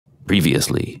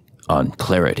Previously on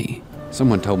Clarity.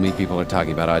 Someone told me people are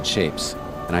talking about odd shapes,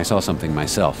 and I saw something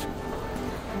myself.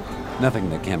 Nothing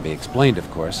that can't be explained,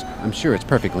 of course. I'm sure it's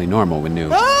perfectly normal when new...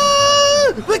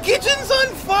 Ah! The kitchen's on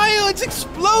fire! It's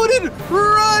exploded!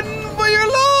 Run for your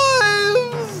lives!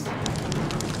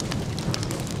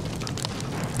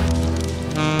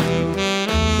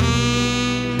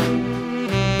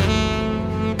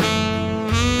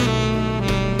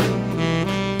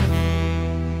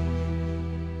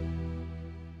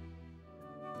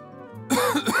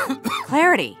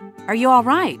 Clarity, are you all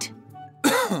right?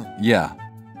 Yeah.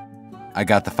 I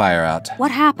got the fire out.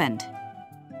 What happened?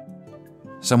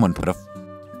 Someone put a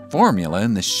formula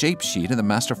in the shape sheet of the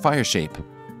master fire shape.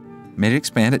 Made it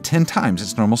expand at 10 times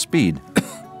its normal speed.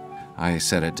 I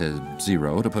set it to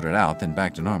 0 to put it out, then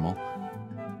back to normal.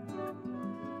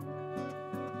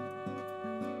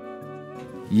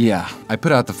 Yeah, I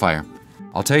put out the fire.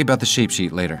 I'll tell you about the shape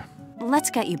sheet later. Let's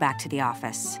get you back to the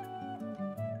office.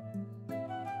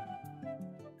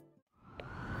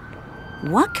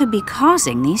 What could be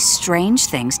causing these strange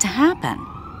things to happen?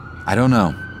 I don't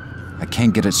know. I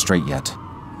can't get it straight yet.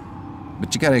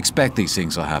 But you gotta expect these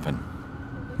things will happen.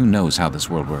 Who knows how this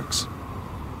world works?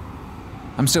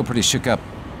 I'm still pretty shook up.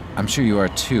 I'm sure you are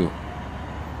too.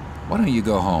 Why don't you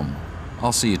go home?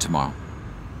 I'll see you tomorrow.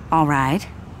 All right.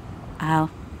 I'll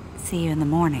see you in the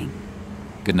morning.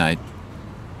 Good night.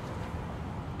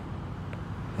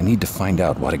 I need to find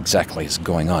out what exactly is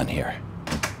going on here.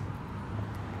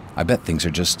 I bet things are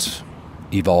just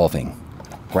evolving,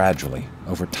 gradually,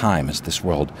 over time as this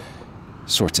world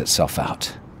sorts itself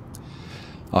out.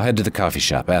 I'll head to the coffee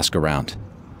shop, ask around,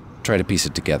 try to piece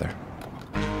it together.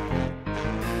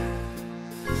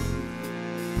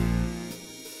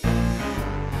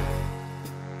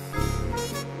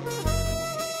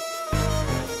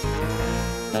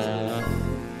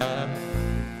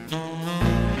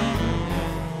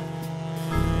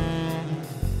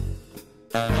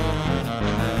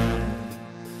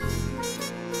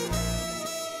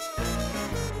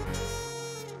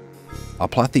 I'll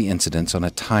plot the incidents on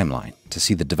a timeline to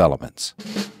see the developments.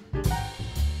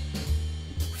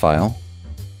 File,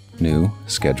 New,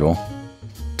 Schedule,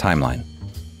 Timeline.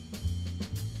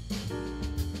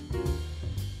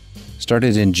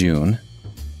 Started in June,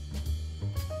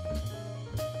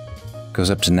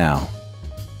 goes up to now.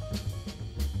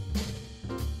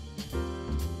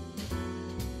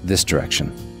 This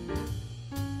direction.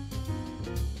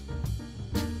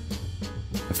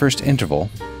 The first interval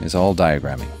is all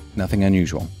diagramming. Nothing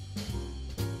unusual.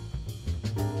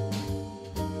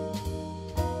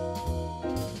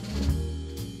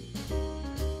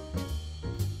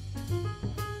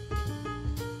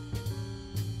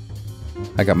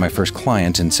 I got my first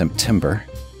client in September.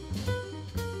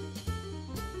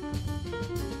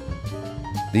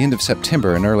 The end of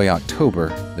September and early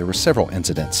October, there were several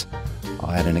incidents.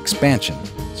 I'll add an expansion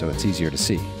so it's easier to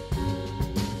see.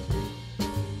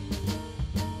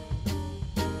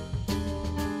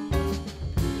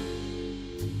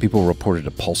 People reported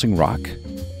a pulsing rock,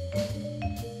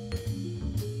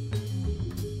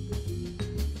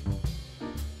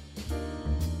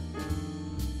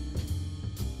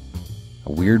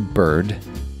 a weird bird,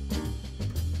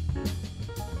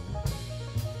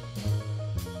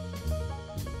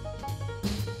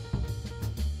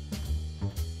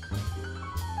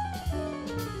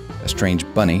 a strange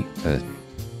bunny,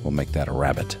 we'll make that a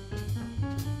rabbit.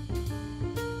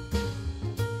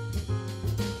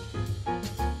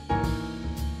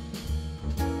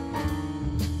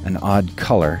 An odd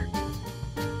color,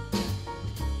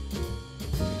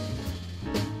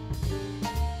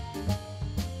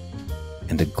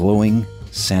 and a glowing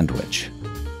sandwich.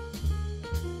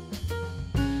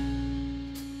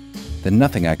 Then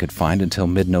nothing I could find until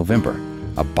mid-November,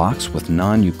 a box with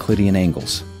non-Euclidean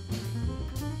angles.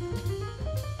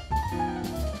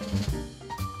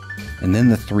 And then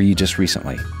the three just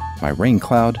recently, my rain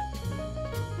cloud,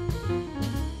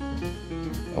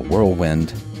 a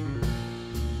whirlwind,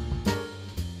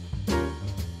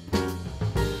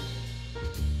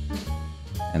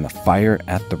 and the fire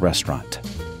at the restaurant.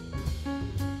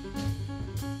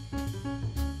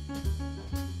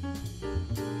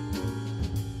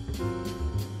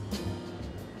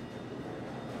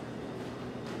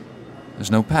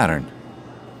 There's no pattern.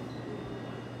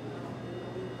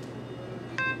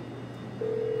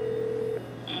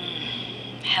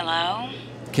 Hello?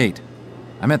 Kate,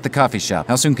 I'm at the coffee shop.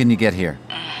 How soon can you get here?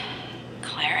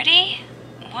 Clarity?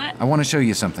 What? I want to show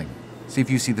you something. See if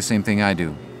you see the same thing I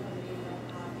do.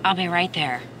 I'll be right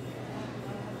there.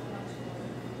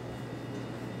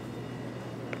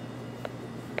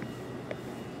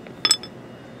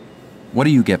 What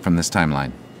do you get from this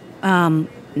timeline?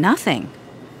 Nothing.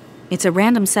 It's a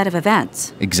random set of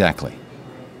events. Exactly.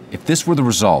 If this were the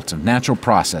result of natural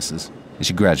processes, it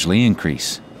should gradually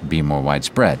increase, be more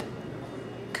widespread.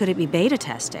 Could it be beta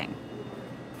testing?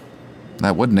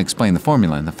 That wouldn't explain the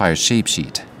formula in the fire's shape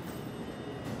sheet.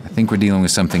 I think we're dealing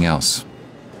with something else.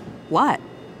 What?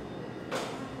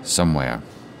 Somewhere.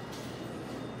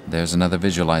 There's another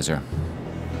visualizer.